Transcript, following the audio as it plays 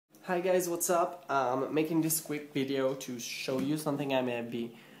Hi guys, what's up? Making this quick video to show you something I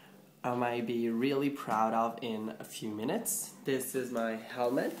might be really proud of in a few minutes. This is my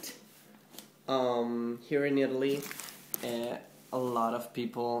helmet. Here in Italy, a lot of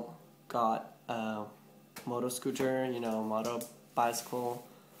people got a moto scooter, moto bicycle,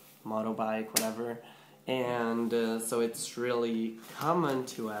 motorbike, whatever, and so it's really common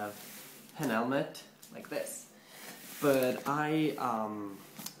to have an helmet like this. But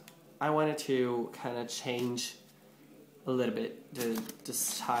I wanted to kind of change a little bit the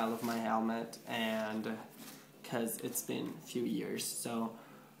style of my helmet, and because it's been a few years, so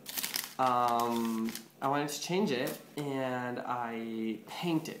I wanted to change it, and I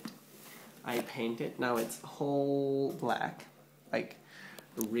painted. Now it's whole black, like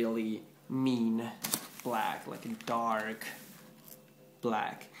a really mean black, like a dark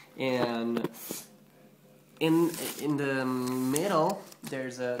black, and in the middle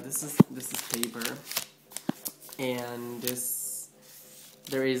there's this is paper, and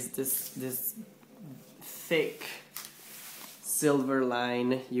there is this thick silver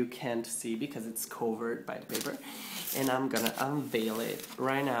line you can't see because it's covered by the paper, and I'm gonna unveil it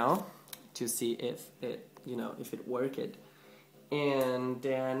right now to see if it worked. And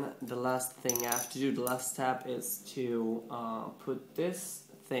then the last thing I have to do, the last step, is to put this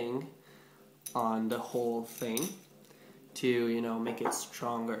thing on the whole thing to make it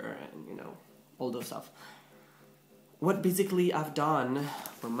stronger and all those stuff. What basically I've done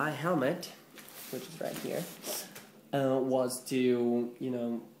for my helmet, which is right here, was to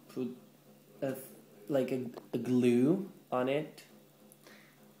put a glue on it,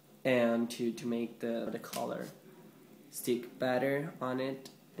 and to make the color stick better on it.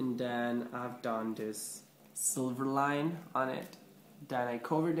 And then I've done this silver line on it, then I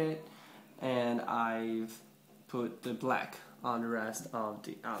covered it, and I've put the black on the rest of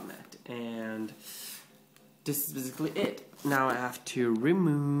the helmet, and this is basically it. Now I have to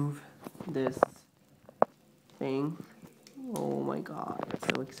remove this thing. Oh my god, it's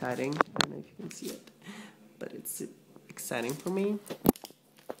so exciting. I don't know if you can see it, but it's exciting for me.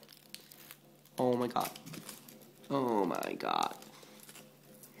 Oh my god. Oh my god.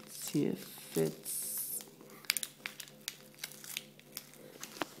 Let's see if it's...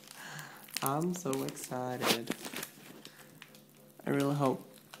 I'm so excited. I really hope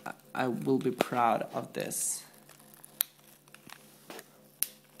I will be proud of this.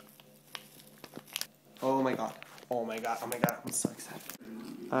 Oh my god. Oh my god. Oh my god. I'm so excited.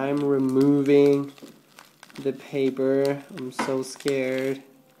 I'm removing the paper. I'm so scared.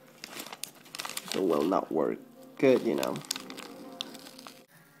 It will not work good,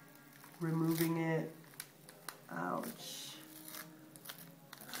 Removing it. Ouch.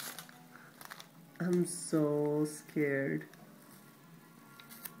 I'm so scared.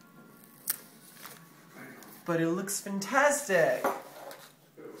 But it looks fantastic.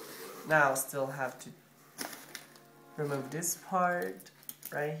 Now still have to remove this part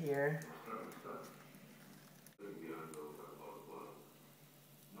right here.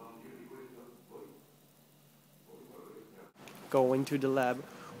 Going to the lab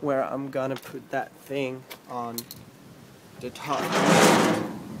where I'm gonna put that thing on the top,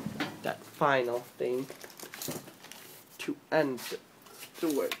 that final thing to end the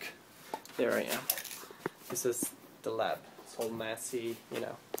work. There I am. This is the lab. It's all messy,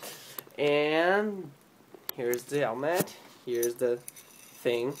 And here's the helmet. Here's the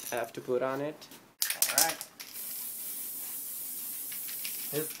thing I have to put on it. Alright.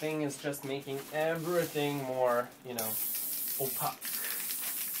 This thing is just making everything more, opaque.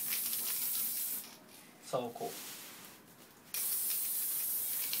 So cool.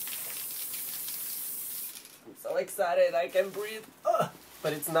 I'm so excited I can breathe.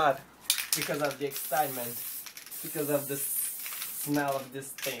 But it's not because of the excitement, because of the smell of this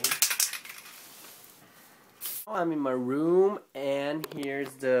thing. I'm in my room, and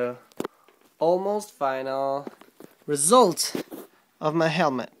here's the almost final result of my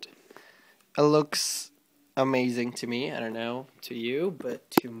helmet. It looks amazing to me. I don't know to you, but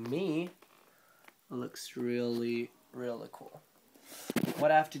to me it looks really, really cool.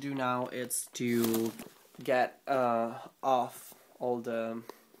 What I have to do now is to get off all the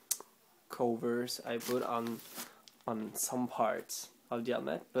covers I put on some parts of the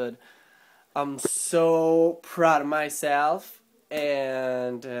helmet, but I'm so proud of myself,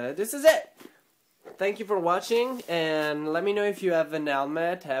 and this is it. Thank you for watching, and let me know if you have an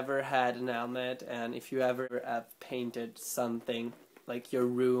helmet, ever had an helmet, and if you ever have painted something like your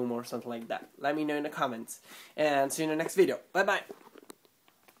room or something like that. Let me know in the comments, and see you in the next video. Bye bye.